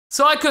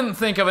So I couldn't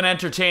think of an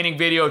entertaining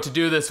video to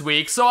do this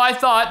week, so I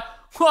thought,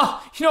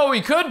 well, you know what we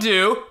could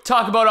do?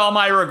 Talk about all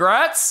my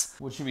regrets?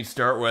 What should we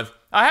start with?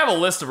 I have a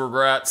list of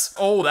regrets.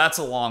 Oh, that's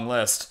a long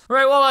list.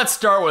 Right, well, let's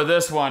start with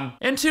this one.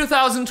 In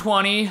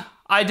 2020,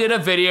 I did a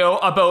video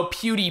about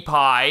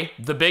PewDiePie,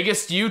 the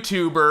biggest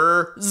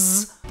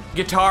YouTuber's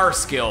guitar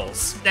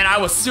skills. And I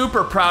was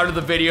super proud of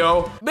the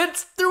video,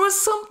 but there was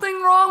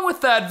something wrong with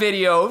that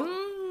video.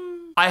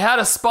 I had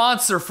a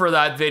sponsor for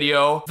that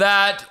video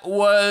that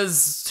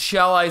was,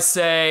 shall I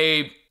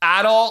say,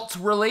 adult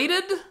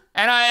related?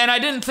 And I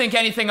didn't think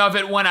anything of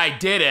it when I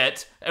did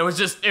it. It was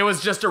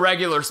just a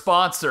regular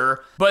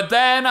sponsor. But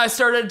then I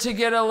started to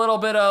get a little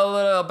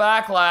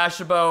backlash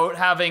about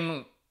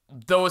having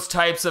those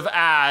types of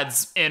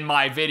ads in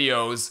my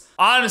videos.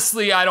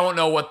 Honestly, I don't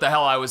know what the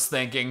hell I was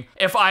thinking.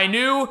 If I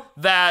knew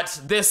that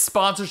this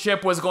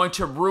sponsorship was going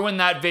to ruin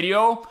that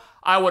video,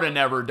 I would have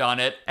never done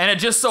it. And it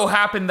just so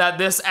happened that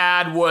this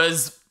ad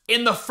was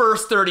in the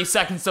first 30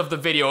 seconds of the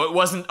video. It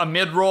wasn't a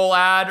mid-roll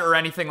ad or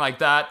anything like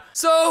that.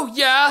 So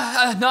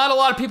yeah, not a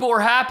lot of people were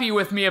happy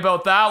with me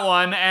about that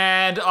one,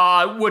 and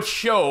which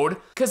showed,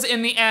 because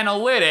in the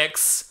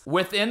analytics,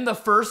 within the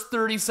first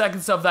 30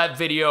 seconds of that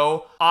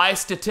video, I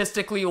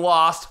statistically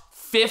lost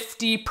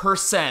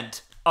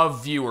 50%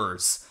 of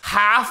viewers.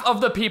 Half of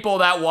the people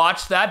that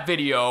watched that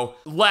video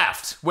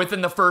left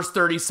within the first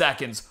 30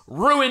 seconds,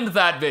 ruined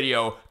that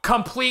video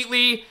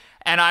completely,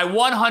 and I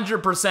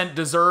 100%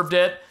 deserved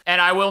it, and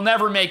I will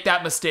never make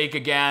that mistake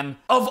again.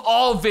 Of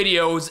all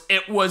videos,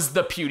 it was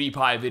the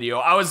PewDiePie video.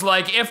 I was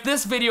like, if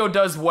this video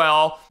does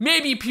well,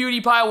 maybe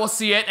PewDiePie will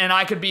see it and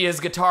I could be his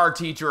guitar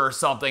teacher or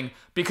something,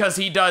 because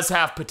he does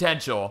have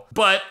potential.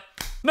 But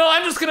no,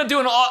 I'm just gonna do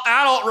an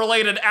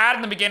adult-related ad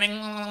in the beginning.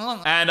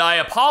 And I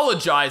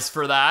apologize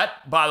for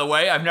that. By the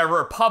way, I've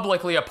never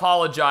publicly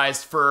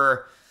apologized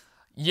for,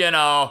 you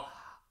know,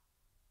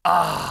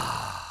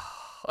 I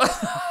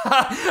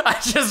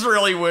just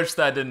really wish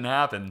that didn't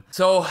happen.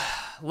 So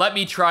let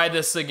me try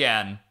this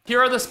again. Here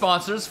are the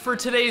sponsors for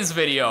today's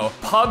video.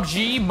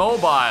 PUBG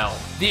Mobile,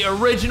 the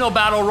original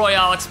Battle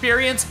Royale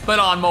experience, but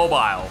on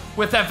mobile,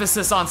 with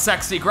emphasis on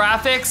sexy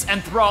graphics,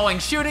 enthralling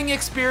shooting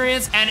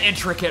experience, and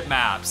intricate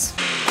maps.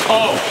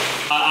 Oh,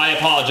 I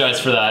apologize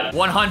for that.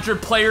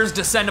 100 players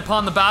descend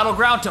upon the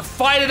battleground to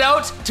fight it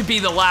out to be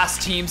the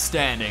last team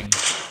standing.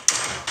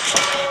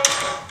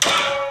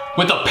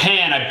 With a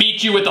pan, I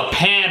beat you with a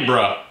pan,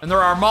 bruh. And there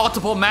are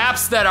multiple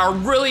maps that are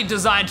really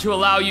designed to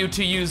allow you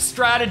to use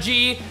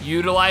strategy,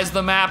 utilize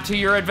the map to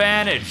your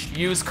advantage,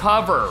 use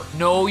cover,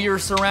 know your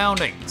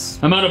surroundings.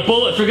 I'm out of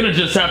bullets, we're gonna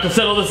just have to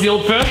settle this the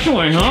old-fashioned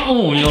way, huh?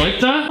 Oh, you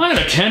like that? I'm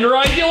gonna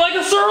tenderize you like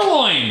a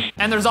sirloin.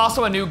 And there's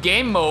also a new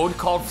game mode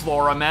called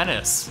Flora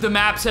Menace. The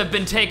maps have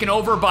been taken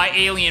over by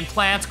alien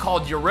plants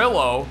called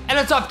Urillo, and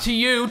it's up to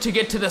you to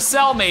get to the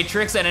cell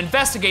matrix and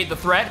investigate the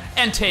threat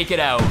and take it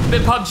out. The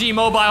PUBG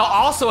Mobile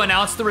also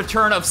announced the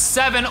return of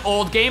 7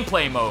 old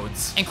gameplay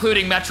modes,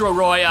 including Metro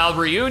Royale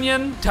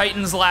Reunion,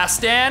 Titan's Last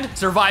Stand,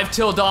 Survive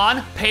Till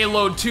Dawn,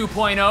 Payload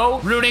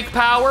 2.0, Runic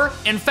Power,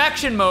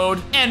 Infection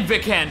Mode, and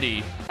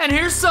Vikendi. And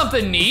here's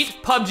something neat.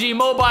 PUBG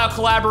Mobile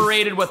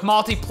collaborated with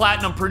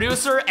multi-platinum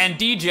producer and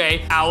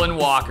DJ Alan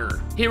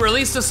Walker. He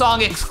released a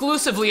song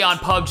exclusively on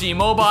PUBG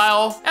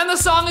Mobile, and the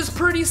song is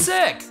pretty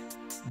sick,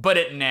 but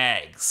it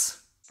nags.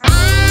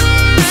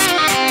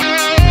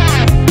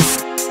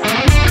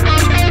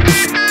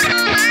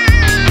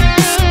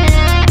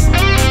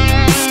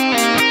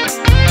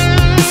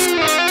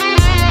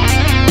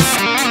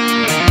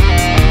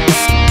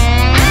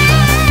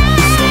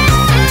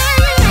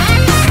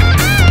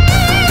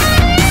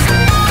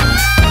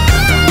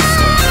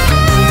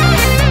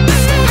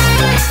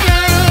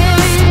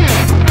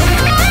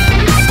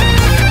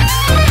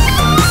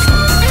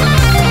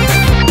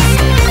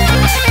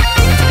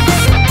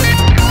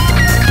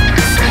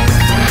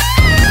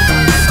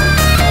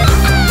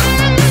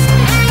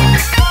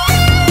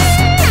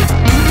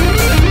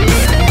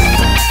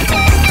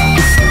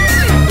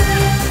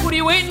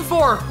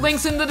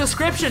 Links in the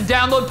description.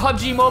 Download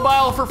PUBG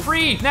Mobile for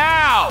free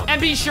now.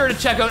 And be sure to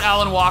check out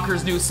Alan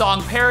Walker's new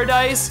song,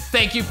 Paradise.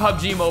 Thank you,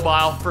 PUBG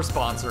Mobile, for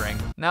sponsoring.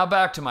 Now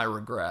back to my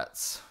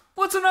regrets.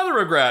 What's another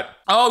regret?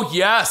 Oh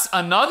yes,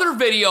 another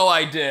video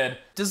I did.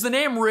 Does the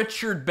name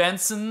Richard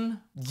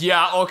Benson?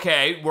 Yeah,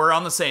 okay, we're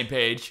on the same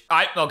page.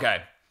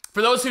 Okay.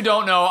 For those who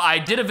don't know, I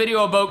did a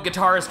video about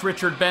guitarist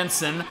Richard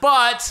Benson,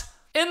 but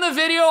in the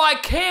video I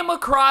came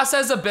across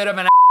as a bit of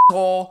an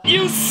asshole.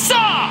 You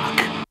suck!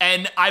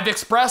 And I've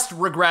expressed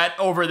regret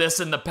over this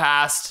in the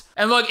past.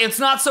 And look, it's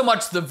not so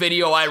much the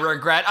video I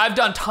regret. I've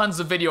done tons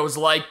of videos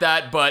like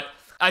that, but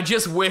I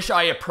just wish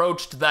I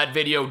approached that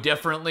video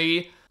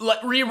differently.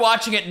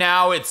 Rewatching it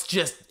now, it's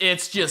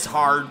just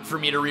hard for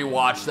me to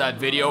rewatch that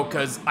video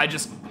because I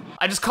just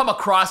come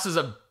across as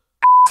a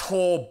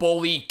asshole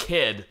bully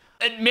kid.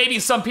 And maybe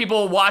some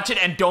people watch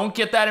it and don't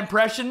get that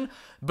impression,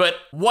 but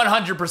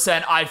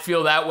 100% I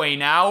feel that way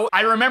now.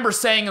 I remember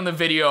saying in the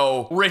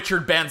video,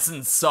 Richard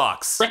Benson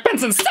sucks. Rick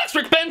Benson sucks!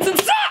 Rick Benson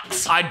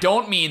sucks! I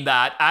don't mean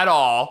that at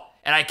all,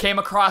 and I came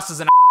across as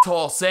an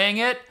asshole saying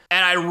it,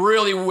 And I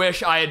really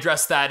wish I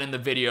addressed that in the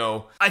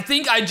video. I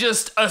think I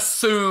just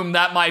assume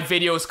that my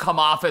videos come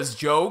off as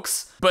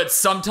jokes, but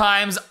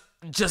sometimes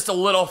just a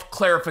little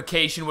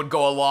clarification would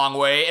go a long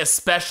way,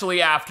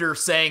 especially after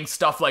saying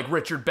stuff like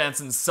Richard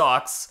Benson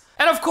sucks.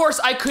 And of course,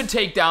 I could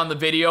take down the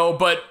video,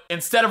 but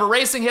instead of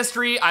erasing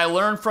history, I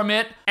learned from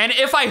it. And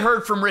if I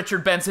heard from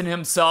Richard Benson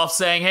himself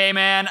saying, hey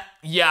man,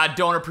 yeah,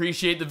 don't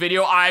appreciate the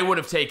video, I would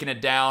have taken it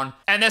down.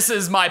 And this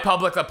is my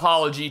public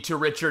apology to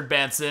Richard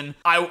Benson.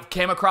 I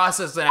came across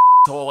as an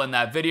asshole in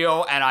that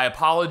video, and I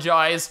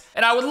apologize.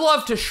 And I would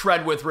love to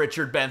shred with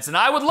Richard Benson.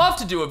 I would love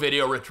to do a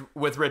video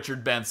with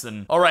Richard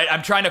Benson. All right,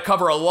 I'm trying to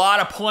cover a lot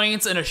of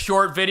points in a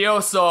short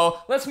video, so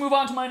let's move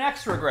on to my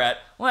next regret.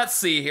 Let's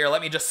see here,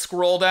 let me just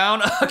scroll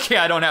down. Okay,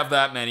 I don't have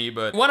that many,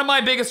 but one of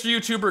my biggest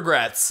YouTube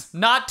regrets,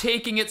 not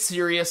taking it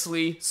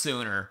seriously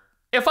sooner.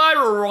 If I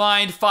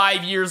rewind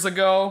 5 years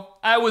ago,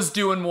 I was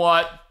doing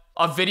what?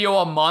 A video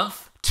a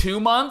month? 2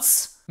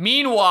 months?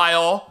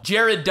 Meanwhile,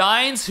 Jared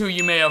Dines, who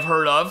you may have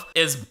heard of,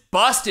 is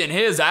busting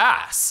his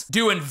ass,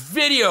 doing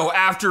video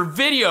after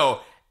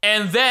video.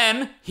 And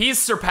then he's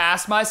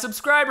surpassed my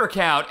subscriber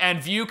count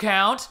and view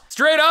count.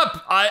 Straight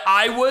up,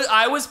 I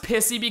was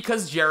pissy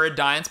because Jared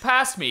Dines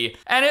passed me.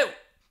 And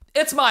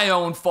it's my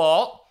own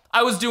fault.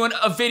 I was doing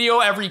a video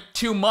every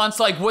 2 months,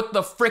 like what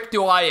the frick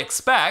do I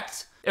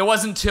expect? It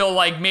wasn't until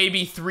like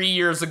maybe 3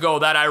 years ago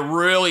that I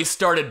really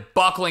started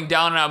buckling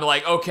down and I'm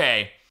like,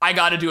 okay, I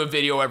gotta do a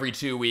video every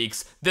 2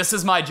 weeks. This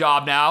is my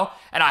job now,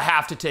 and I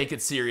have to take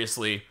it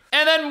seriously.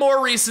 And then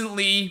more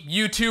recently,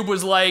 YouTube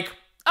was like,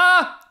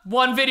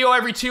 one video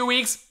every 2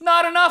 weeks,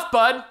 not enough,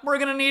 bud. We're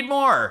gonna need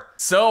more.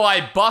 So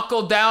I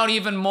buckled down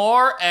even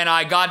more, and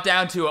I got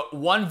down to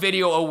one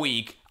video a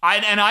week.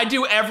 And I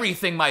do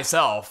everything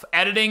myself.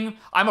 Editing,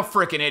 I'm a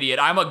freaking idiot.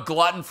 I'm a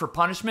glutton for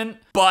punishment.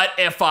 But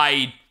if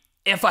I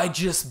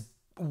just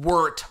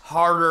worked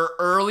harder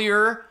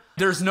earlier,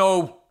 there's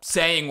no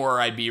saying where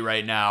I'd be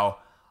right now.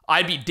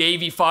 I'd be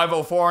Davey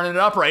 504 and it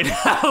up right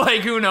now.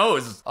 Like, who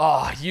knows?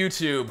 Oh,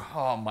 YouTube.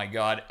 Oh my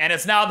God. And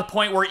it's now the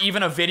point where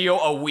even a video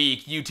a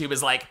week, YouTube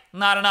is like,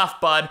 not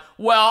enough, bud.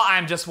 Well,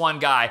 I'm just one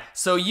guy.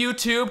 So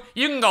YouTube,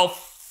 you can go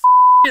f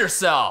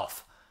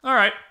yourself. All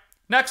right,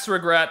 next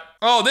regret.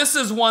 Oh, this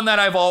is one that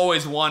I've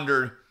always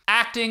wondered.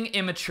 Acting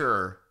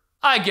immature.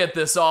 I get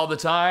this all the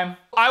time.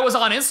 I was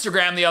on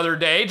Instagram the other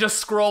day,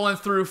 just scrolling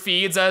through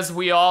feeds as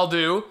we all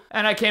do,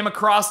 and I came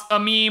across a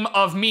meme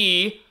of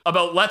me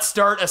about let's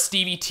start a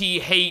Stevie T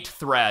hate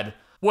thread,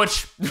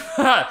 which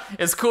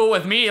is cool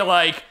with me,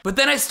 like, but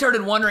then I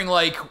started wondering,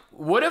 like,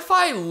 what if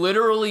I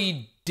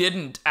literally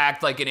didn't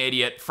act like an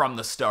idiot from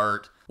the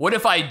start? What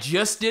if I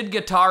just did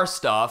guitar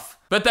stuff?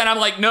 But then I'm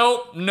like,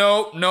 nope.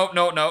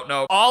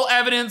 All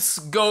evidence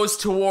goes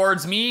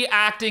towards me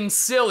acting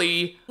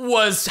silly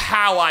was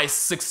how I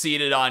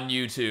succeeded on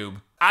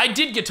YouTube. I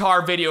did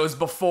guitar videos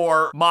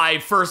before my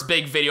first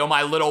big video,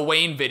 my Lil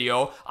Wayne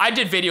video. I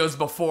did videos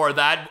before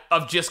that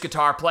of just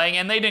guitar playing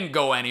and they didn't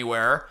go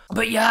anywhere.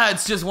 But yeah,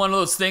 it's just one of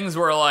those things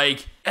where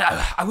like,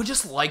 I would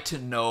just like to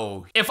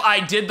know if I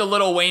did the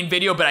Lil Wayne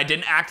video but I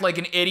didn't act like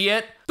an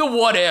idiot. The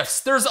what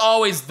ifs, there's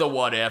always the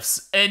what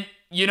ifs. And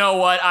you know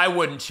what, I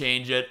wouldn't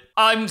change it.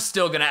 I'm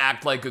still gonna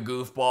act like a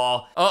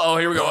goofball. Uh-oh,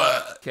 here we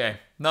go. Okay,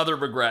 another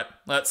regret,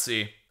 let's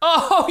see.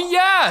 Oh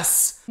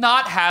yes!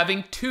 Not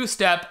having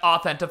two-step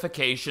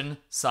authentication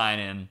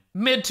sign-in.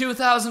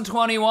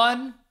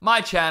 Mid-2021,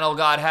 my channel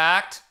got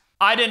hacked.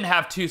 I didn't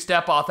have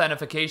two-step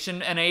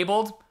authentication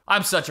enabled.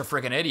 I'm such a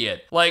freaking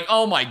idiot. Like,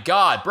 oh my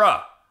God,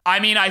 bruh.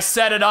 I mean, I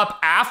set it up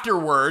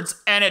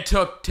afterwards and it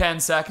took 10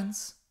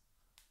 seconds.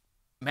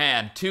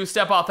 Man,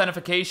 two-step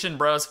authentication,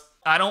 bros.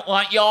 I don't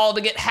want y'all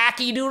to get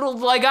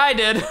hacky-doodled like I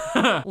did.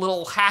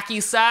 Little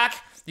hacky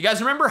sack. You guys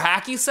remember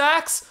hacky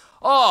sacks?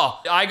 Oh,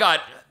 I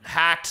got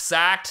hacked,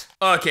 sacked.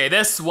 Okay,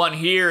 this one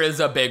here is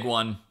a big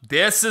one.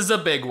 This is a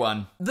big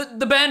one.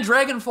 The band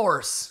Dragon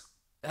Force.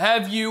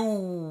 Have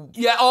you...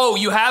 Yeah, oh,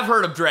 you have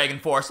heard of Dragon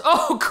Force.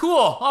 Oh, cool.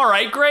 All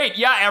right, great.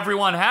 Yeah,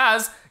 everyone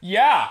has.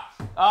 Yeah.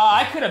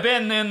 I could have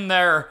been in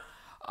there.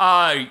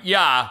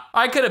 Yeah.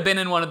 I could have been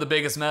in one of the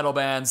biggest metal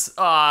bands.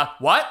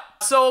 What?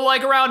 So,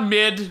 like, around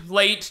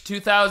late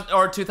 2000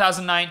 or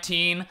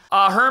 2019,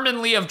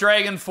 Herman Lee of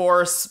Dragon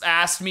Force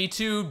asked me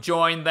to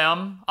join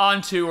them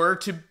on tour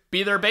to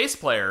be their bass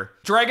player.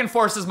 Dragon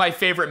Force is my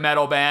favorite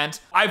metal band.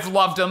 I've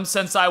loved them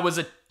since I was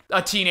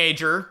a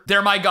teenager.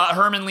 They're my god.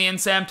 Herman Lee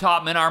and Sam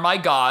Topman are my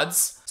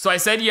gods. So I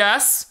said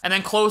yes, and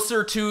then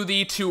closer to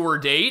the tour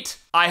date,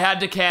 I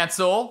had to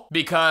cancel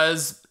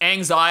because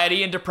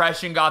anxiety and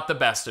depression got the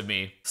best of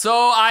me. So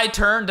I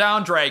turned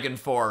down Dragon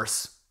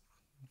Force.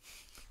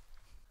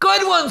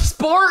 Good one,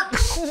 sport!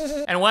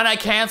 And when I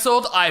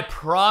canceled, I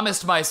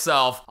promised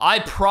myself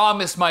I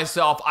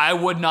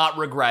would not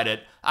regret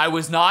it. I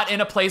was not in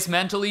a place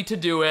mentally to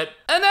do it.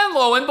 And then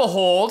lo and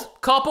behold, a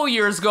couple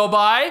years go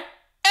by, and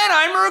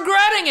I'm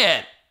regretting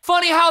it.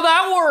 Funny how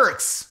that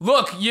works.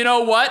 Look, you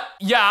know what?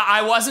 Yeah,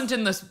 I wasn't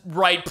in the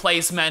right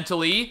place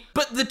mentally,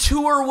 but the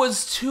tour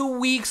was 2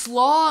 weeks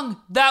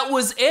long. That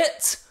was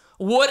it.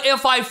 What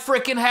if I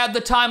frickin' had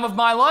the time of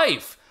my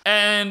life?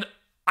 And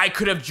I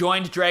could have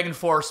joined Dragon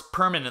Force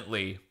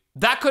permanently.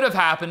 That could have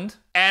happened,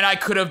 and I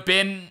could have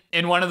been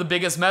in one of the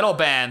biggest metal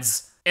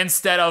bands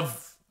instead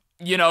of,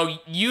 you know,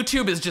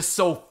 YouTube is just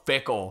so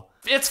fickle.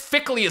 It's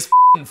fickly as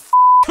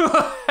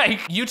like,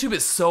 YouTube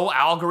is so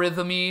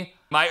algorithmy.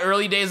 My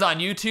early days on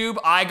YouTube,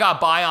 I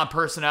got by on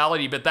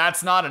personality, but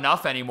that's not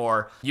enough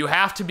anymore. You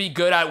have to be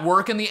good at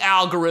working the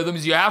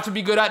algorithms. You have to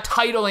be good at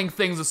titling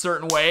things a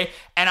certain way,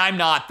 and I'm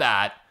not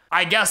that.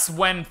 I guess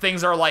when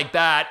things are like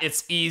that,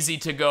 it's easy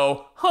to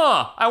go,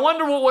 huh, I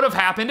wonder what would have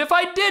happened if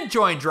I did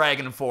join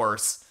Dragon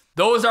Force.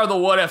 Those are the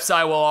what ifs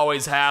I will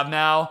always have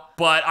now,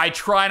 but I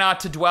try not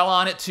to dwell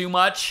on it too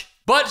much.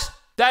 But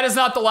that is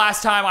not the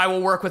last time I will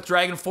work with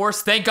Dragon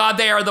Force. Thank God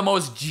they are the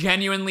most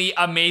genuinely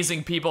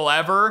amazing people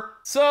ever.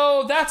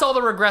 So that's all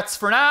the regrets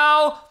for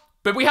now,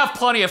 but we have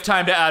plenty of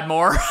time to add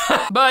more.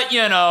 But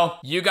you know,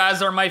 you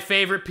guys are my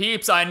favorite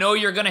peeps. I know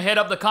you're gonna hit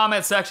up the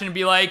comment section and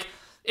be like,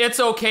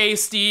 it's okay,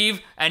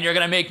 Steve, and you're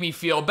gonna make me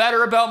feel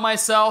better about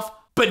myself,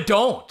 but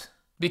don't.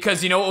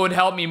 Because you know what would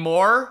help me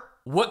more?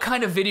 What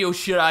kind of video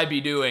should I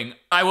be doing?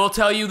 I will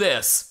tell you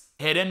this.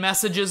 Hidden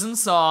messages and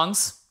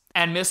songs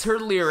and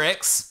misheard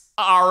lyrics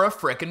are a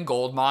frickin'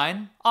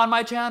 goldmine on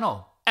my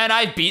channel. And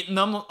I've beaten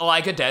them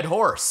like a dead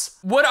horse.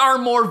 What are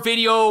more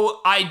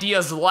video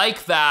ideas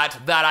like that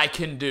I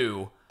can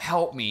do?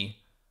 Help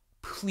me,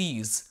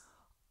 please.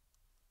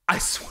 I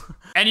swear.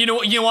 And you know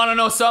what? You wanna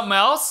know something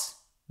else?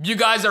 You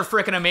guys are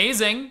freaking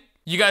amazing.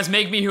 You guys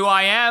make me who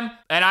I am,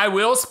 and I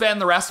will spend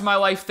the rest of my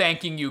life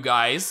thanking you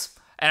guys.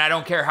 And I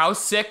don't care how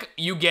sick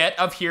you get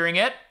of hearing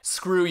it,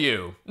 screw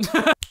you.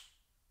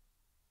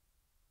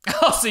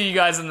 I'll see you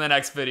guys in the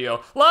next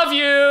video. Love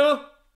you!